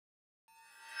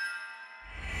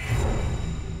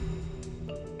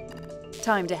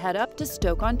Time to head up to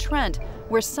Stoke-on-Trent,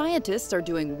 where scientists are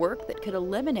doing work that could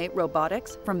eliminate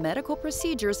robotics from medical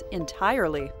procedures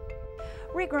entirely.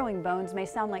 Regrowing bones may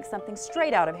sound like something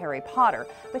straight out of Harry Potter,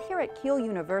 but here at Keele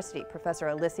University, Professor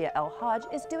Alicia L. Hodge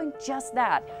is doing just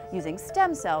that, using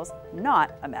stem cells,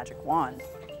 not a magic wand.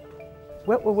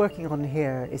 What we're working on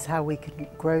here is how we can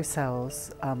grow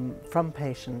cells from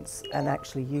patients and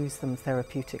actually use them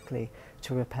therapeutically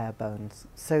to repair bones.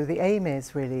 So the aim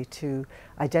is really to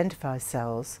identify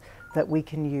cells that we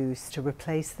can use to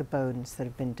replace the bones that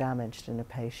have been damaged in a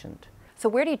patient. So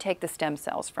where do you take the stem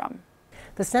cells from?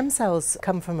 The stem cells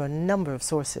come from a number of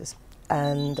sources,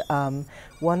 and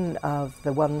one of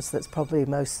the ones that's probably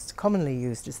most commonly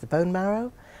used is the bone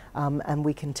marrow. And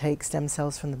we can take stem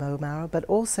cells from the bone marrow, but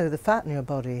also the fat in your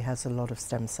body has a lot of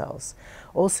stem cells.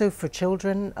 Also for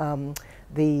children,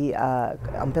 the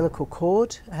umbilical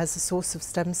cord has a source of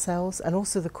stem cells, and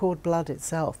also the cord blood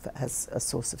itself has a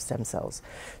source of stem cells.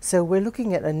 So we're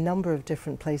looking at a number of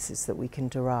different places that we can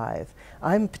derive.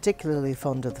 I'm particularly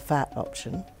fond of the fat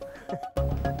option.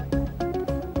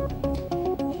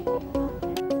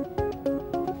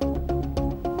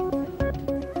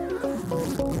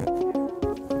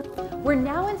 We're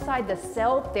now inside the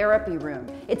cell therapy room.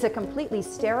 It's a completely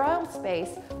sterile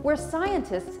space where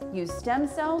scientists use stem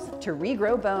cells to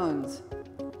regrow bones.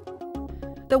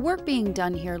 The work being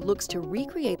done here looks to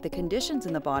recreate the conditions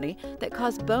in the body that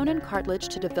cause bone and cartilage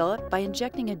to develop by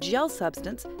injecting a gel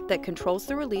substance that controls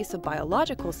the release of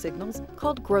biological signals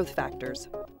called growth factors.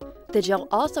 The gel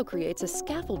also creates a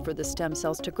scaffold for the stem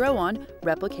cells to grow on,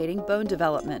 replicating bone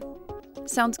development.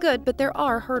 Sounds good, but there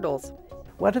are hurdles.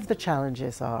 One of the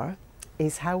challenges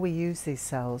is how we use these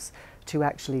cells to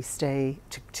actually stay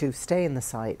in the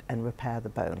site and repair the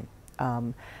bone.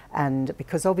 And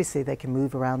because obviously they can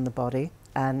move around the body,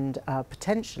 and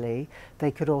potentially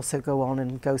they could also go on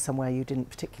and go somewhere you didn't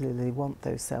particularly want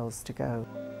those cells to go.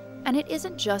 And it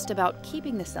isn't just about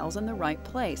keeping the cells in the right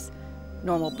place.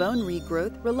 Normal bone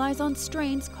regrowth relies on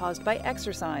strains caused by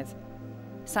exercise.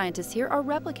 Scientists here are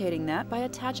replicating that by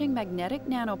attaching magnetic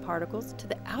nanoparticles to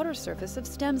the outer surface of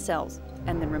stem cells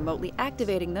and then remotely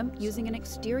activating them using an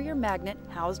exterior magnet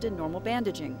housed in normal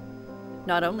bandaging.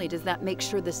 Not only does that make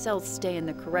sure the cells stay in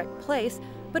the correct place,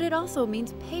 but it also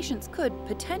means patients could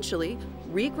potentially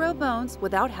regrow bones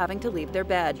without having to leave their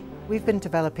bed. We've been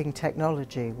developing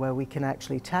technology where we can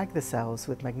actually tag the cells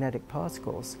with magnetic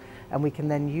particles, and we can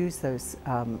then use those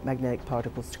magnetic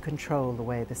particles to control the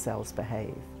way the cells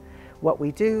behave. What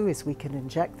we do is we can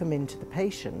inject them into the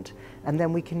patient, and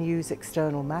then we can use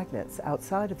external magnets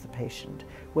outside of the patient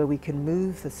where we can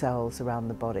move the cells around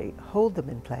the body, hold them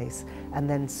in place, and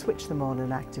then switch them on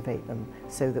and activate them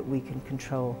so that we can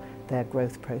control their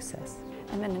growth process.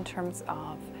 And then in terms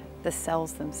of the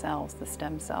cells themselves, the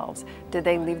stem cells, do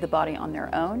they leave the body on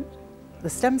their own? The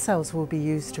stem cells will be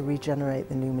used to regenerate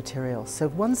the new material. So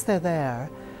once they're there,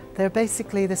 they're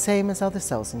basically the same as other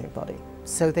cells in your body.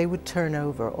 So they would turn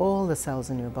over, all the cells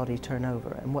in your body turn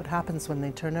over. And what happens when they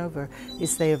turn over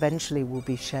is they eventually will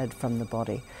be shed from the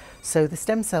body. So the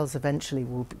stem cells eventually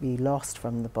will be lost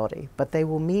from the body, but they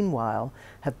will meanwhile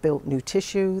have built new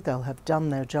tissue, they'll have done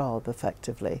their job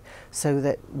effectively, so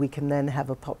that we can then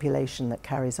have a population that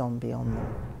carries on beyond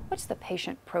them. What's the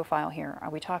patient profile here?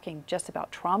 Are we talking just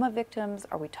about trauma victims?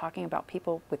 Are we talking about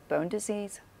people with bone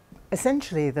disease?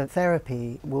 Essentially, the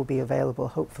therapy will be available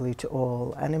hopefully to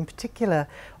all, and in particular,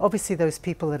 obviously those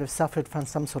people that have suffered from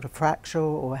some sort of fracture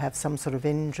or have some sort of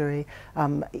injury.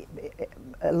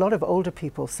 A lot of older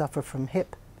people suffer from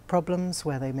hip problems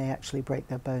where they may actually break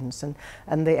their bones,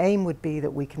 and the aim would be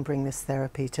that we can bring this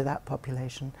therapy to that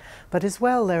population. But as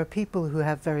well, there are people who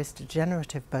have various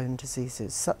degenerative bone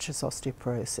diseases such as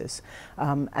osteoporosis,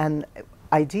 and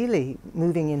ideally,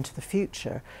 moving into the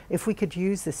future, if we could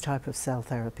use this type of cell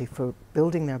therapy for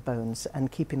building their bones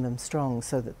and keeping them strong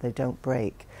so that they don't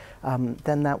break,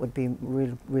 then that would be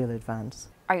real advance.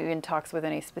 Are you in talks with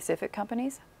any specific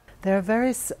companies? There are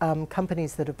various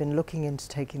companies that have been looking into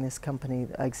taking this company,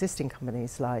 existing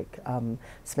companies like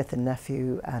Smith &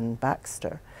 Nephew and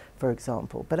Baxter, for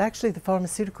example. But actually the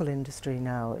pharmaceutical industry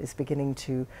now is beginning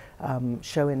to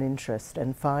show an interest,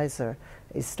 and Pfizer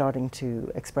is starting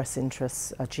to express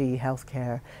interest, GE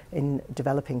Healthcare, in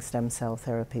developing stem cell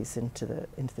therapies into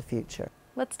the future.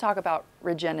 Let's talk about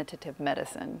regenerative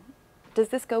medicine. Does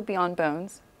this go beyond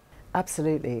bones?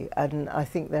 Absolutely, and I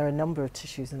think there are a number of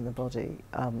tissues in the body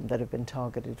that have been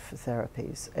targeted for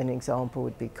therapies. An example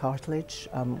would be cartilage,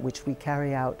 which we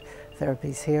carry out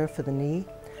therapies here for the knee,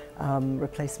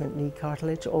 replacement knee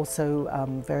cartilage,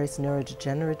 also various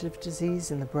neurodegenerative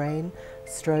disease in the brain,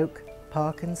 stroke,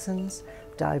 Parkinson's,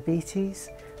 diabetes.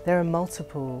 There are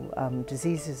multiple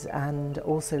diseases and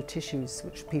also tissues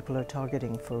which people are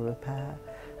targeting for repair.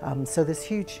 So there's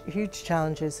huge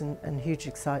challenges and huge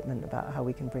excitement about how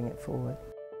we can bring it forward.